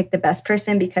don't really pick the best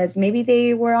person because maybe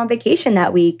they were on vacation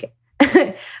that week.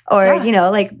 Or,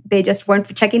 like they just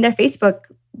weren't checking their Facebook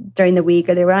during the week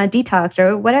or they were on a detox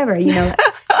or whatever,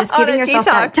 just giving yourself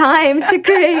that time to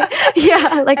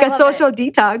create, like a social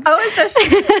detox. Oh, a social.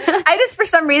 I just, for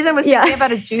some reason, was thinking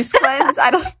about a juice cleanse.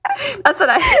 That's what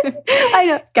I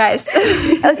know. Guys.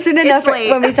 Soon enough,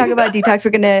 when we talk about detox,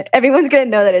 everyone's going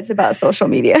to know that it's about social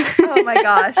media. Oh my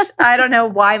gosh. I don't know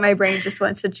why my brain just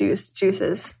went to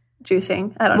juices.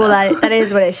 Juicing. I don't know. Well, that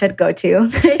is what it should go to.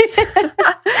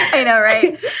 I know,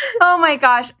 right? Oh my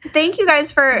gosh. Thank you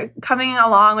guys for coming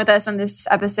along with us on this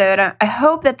episode. I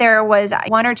hope that there was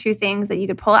one or two things that you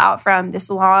could pull out from this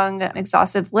long,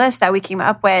 exhaustive list that we came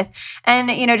up with.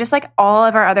 And, just like all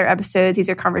of our other episodes, these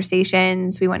are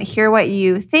conversations. We want to hear what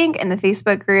you think in the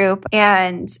Facebook group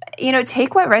and,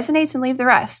 take what resonates and leave the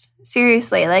rest.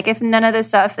 Seriously, like if none of this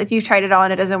stuff, if you tried it all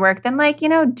and it doesn't work, then like,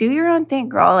 do your own thing,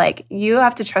 girl. Like you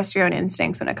have to trust your own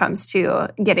instincts when it comes to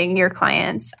getting your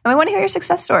clients. And we want to hear your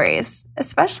success stories,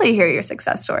 especially hear your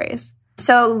success stories.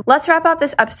 So let's wrap up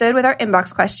this episode with our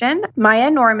inbox question.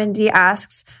 Maya Normandy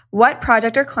asks, what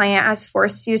project or client has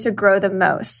forced you to grow the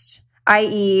most?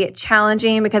 I.e.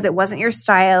 challenging because it wasn't your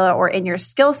style or in your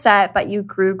skill set, but you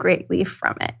grew greatly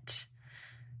from it.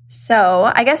 So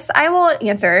I guess I will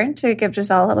answer to give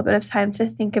Giselle a little bit of time to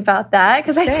think about that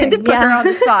because I tend to put her on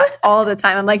the spot all the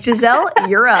time. I'm like, Giselle,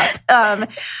 you're up. I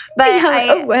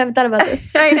haven't thought about this.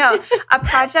 I know. A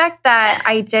project that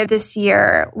I did this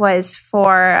year was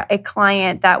for a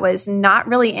client that was not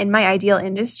really in my ideal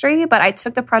industry, but I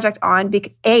took the project on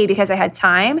because I had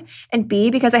time and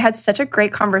B, because I had such a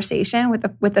great conversation with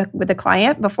the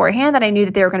client beforehand that I knew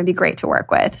that they were going to be great to work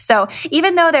with. So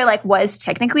even though there was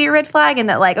technically a red flag and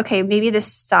that okay, maybe this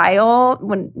style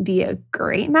wouldn't be a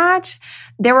great match,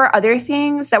 there were other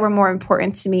things that were more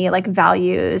important to me, like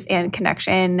values and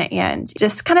connection and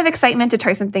just kind of excitement to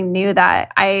try something new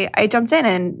that I jumped in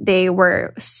and they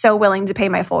were so willing to pay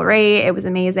my full rate. It was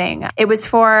amazing. It was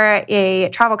for a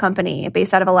travel company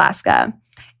based out of Alaska.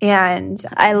 And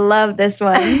I love this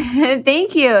one.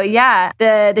 Thank you. Yeah.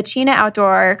 The Chena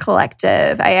Outdoor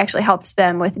Collective, I actually helped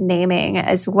them with naming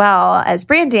as well as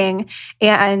branding.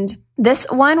 And This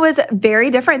one was very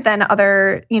different than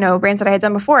other, brands that I had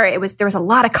done before. There was a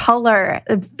lot of color,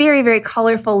 a very, very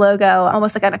colorful logo,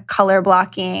 almost like a color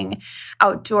blocking,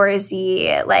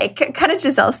 outdoorsy, like kind of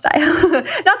Giselle style. Not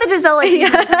that Giselle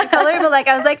the color, but like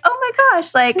I was like, oh my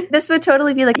gosh, like this would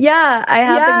totally be like. Yeah, I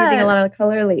have been using a lot of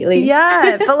color lately.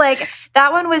 Yeah, but like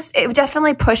that one it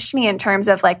definitely pushed me in terms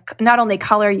of like not only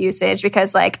color usage,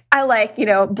 because like I like,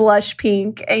 blush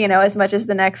pink, as much as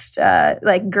the next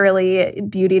like girly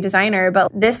beauty designer.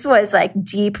 But this was like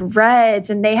deep reds,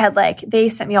 and they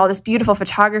sent me all this beautiful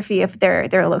photography of their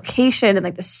location and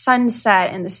like the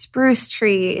sunset and the spruce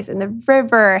trees and the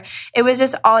river. It was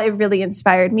just it really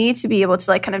inspired me to be able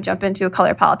to like kind of jump into a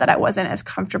color palette that I wasn't as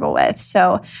comfortable with.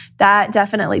 So that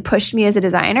definitely pushed me as a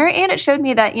designer, and it showed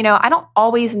me that, I don't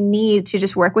always need to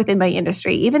just work within my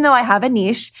industry. Even though I have a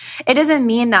niche, it doesn't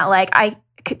mean that like I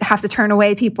have to turn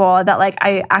away people that like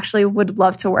I actually would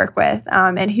love to work with,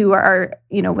 and who are,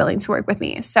 willing to work with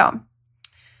me. So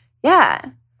yeah,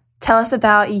 tell us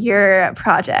about your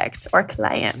project or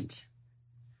client.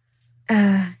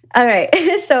 All right.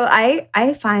 So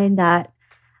I find that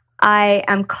I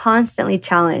am constantly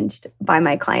challenged by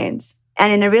my clients,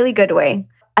 and in a really good way.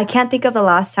 I can't think of the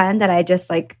last time that I just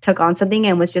like took on something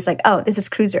and was just like, oh, this is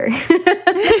cruiser.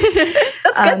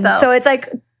 That's good though. So it's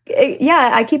like,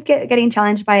 yeah, I keep getting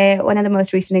challenged by it. One of the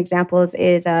most recent examples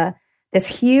is this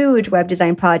huge web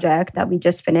design project that we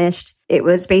just finished. It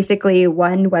was basically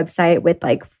one website with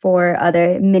like 4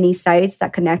 other mini sites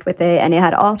that connect with it. And it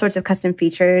had all sorts of custom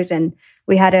features. And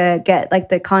we had to get like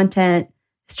the content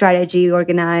strategy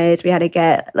organized. We had to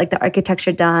get like the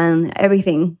architecture done,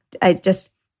 everything. I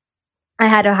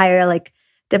had to hire like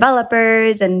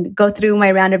developers and go through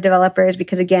my round of developers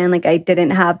because again, like I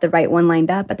didn't have the right one lined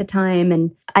up at the time.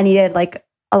 And I needed like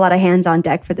a lot of hands on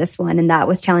deck for this one. And that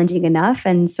was challenging enough.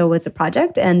 And so was the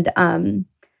project. And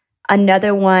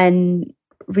another one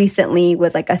recently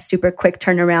was like a super quick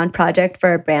turnaround project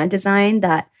for a brand design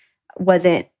that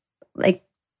wasn't like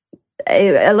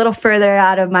a little further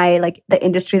out of my, like the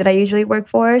industry that I usually work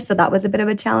for. So that was a bit of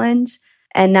a challenge.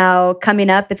 And now coming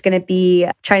up, it's going to be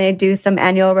trying to do some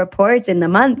annual reports in the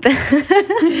month.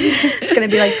 It's going to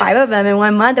be like 5 of them in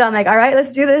 1 month. And I'm like, all right,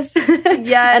 let's do this.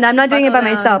 Yes, and I'm not doing it by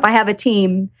myself. I have a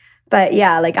team. But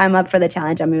yeah, like I'm up for the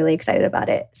challenge. I'm really excited about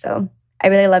it. So I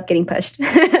really love getting pushed.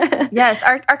 Yes,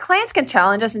 our clients can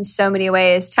challenge us in so many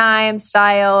ways. Time,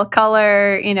 style,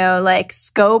 color, like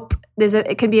scope.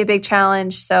 It can be a big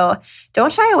challenge. So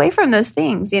don't shy away from those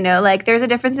things. Like there's a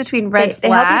difference between red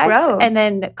flags and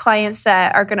then clients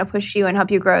that are going to push you and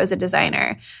help you grow as a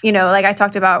designer. Like I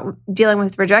talked about dealing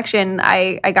with rejection.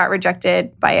 I got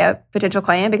rejected by a potential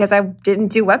client because I didn't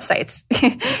do websites,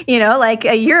 like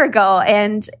a year ago.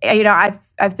 And,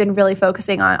 I've been really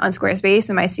focusing on Squarespace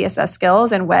and my CSS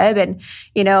skills and web. And,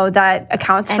 that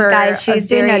accounts for guys, she's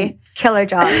doing a killer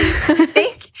job.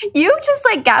 You just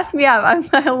like gassed me up.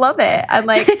 I love it. I'm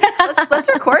like, let's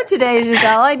record today,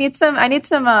 Giselle. I need some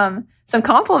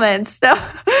compliments. No,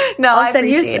 I'll send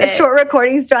you short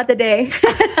recordings throughout the day.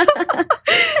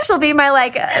 She'll be my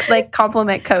like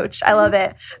compliment coach. I love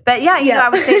it. But yeah, I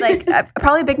would say like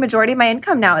probably a big majority of my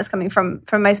income now is coming from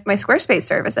my Squarespace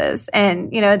services.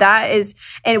 And, and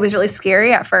it was really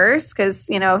scary at first because,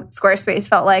 Squarespace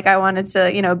felt like I wanted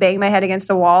to, bang my head against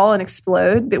the wall and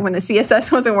explode. But when the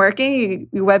CSS wasn't working,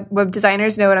 web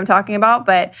designers know what I'm talking about.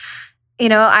 But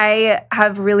I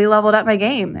have really leveled up my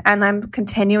game and I'm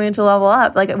continuing to level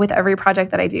up like with every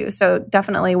project that I do. So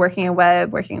definitely working in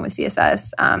web, working with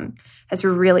CSS has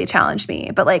really challenged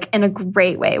me, but like in a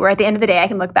great way where at the end of the day, I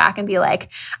can look back and be like,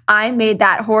 I made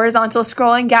that horizontal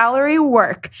scrolling gallery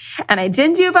work and I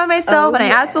didn't do it by myself and I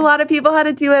asked a lot of people how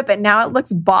to do it, but now it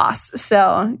looks boss.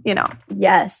 So,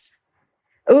 Yes.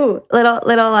 Ooh,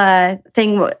 little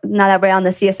thing now that we're on the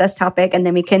CSS topic and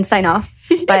then we can sign off.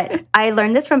 But I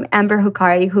learned this from Amber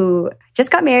Hukari, who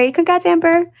just got married. Congrats,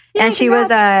 Amber. Yeah, and she was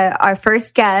our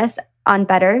first guest on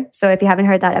Better. So if you haven't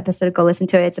heard that episode, go listen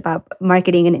to it. It's about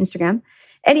marketing and Instagram.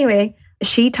 Anyway,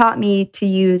 she taught me to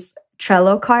use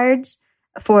Trello cards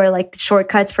for like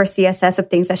shortcuts for CSS of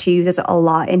things that she uses a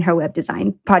lot in her web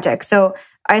design projects. So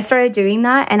I started doing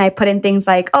that and I put in things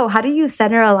like, oh, how do you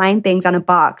center align things on a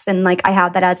box? And like I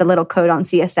have that as a little code on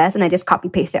CSS and I just copy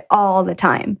paste it all the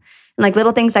time. And like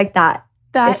little things like that.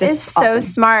 That is so awesome.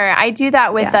 Smart. I do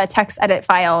that with text edit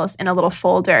files in a little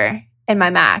folder in my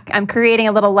Mac. I'm creating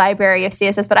a little library of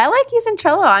CSS, but I like using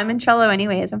Trello. I'm in Trello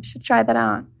anyways. I should try that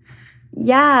out.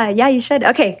 Yeah, you should.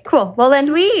 Okay, cool. Well then,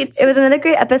 sweet. It was another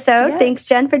great episode. Yes. Thanks,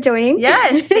 Jen, for joining.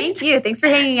 Yes, thank you. Thanks for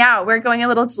hanging out. We're going a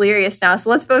little delirious now, so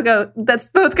let's both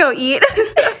go eat.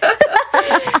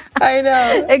 I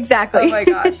know. Exactly. Oh my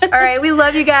gosh. All right. We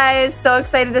love you guys. So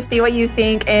excited to see what you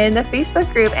think in the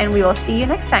Facebook group, and we will see you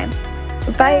next time.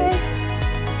 Bye.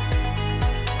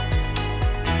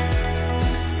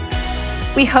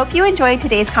 We hope you enjoyed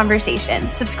today's conversation.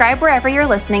 Subscribe wherever you're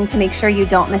listening to make sure you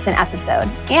don't miss an episode.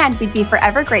 And we'd be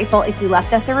forever grateful if you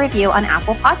left us a review on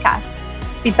Apple Podcasts.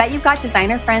 We bet you've got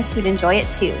designer friends who'd enjoy it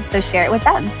too, so share it with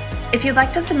them. If you'd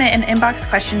like to submit an inbox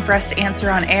question for us to answer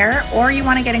on air, or you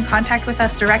want to get in contact with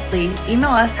us directly, email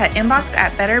us at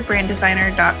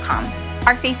inbox@betterbranddesigner.com.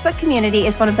 Our Facebook community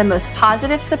is one of the most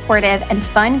positive, supportive, and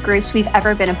fun groups we've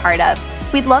ever been a part of.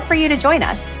 We'd love for you to join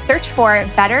us. Search for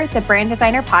Better the Brand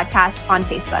Designer Podcast on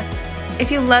Facebook. If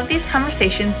you love these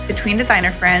conversations between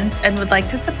designer friends and would like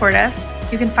to support us,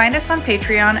 you can find us on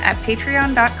Patreon at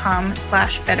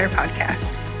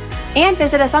patreon.com/betterpodcast. And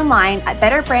visit us online at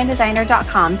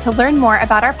betterbranddesigner.com to learn more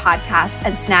about our podcast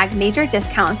and snag major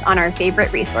discounts on our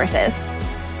favorite resources.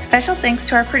 Special thanks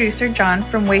to our producer, John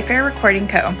from Wayfair Recording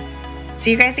Co.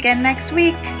 See you guys again next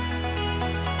week.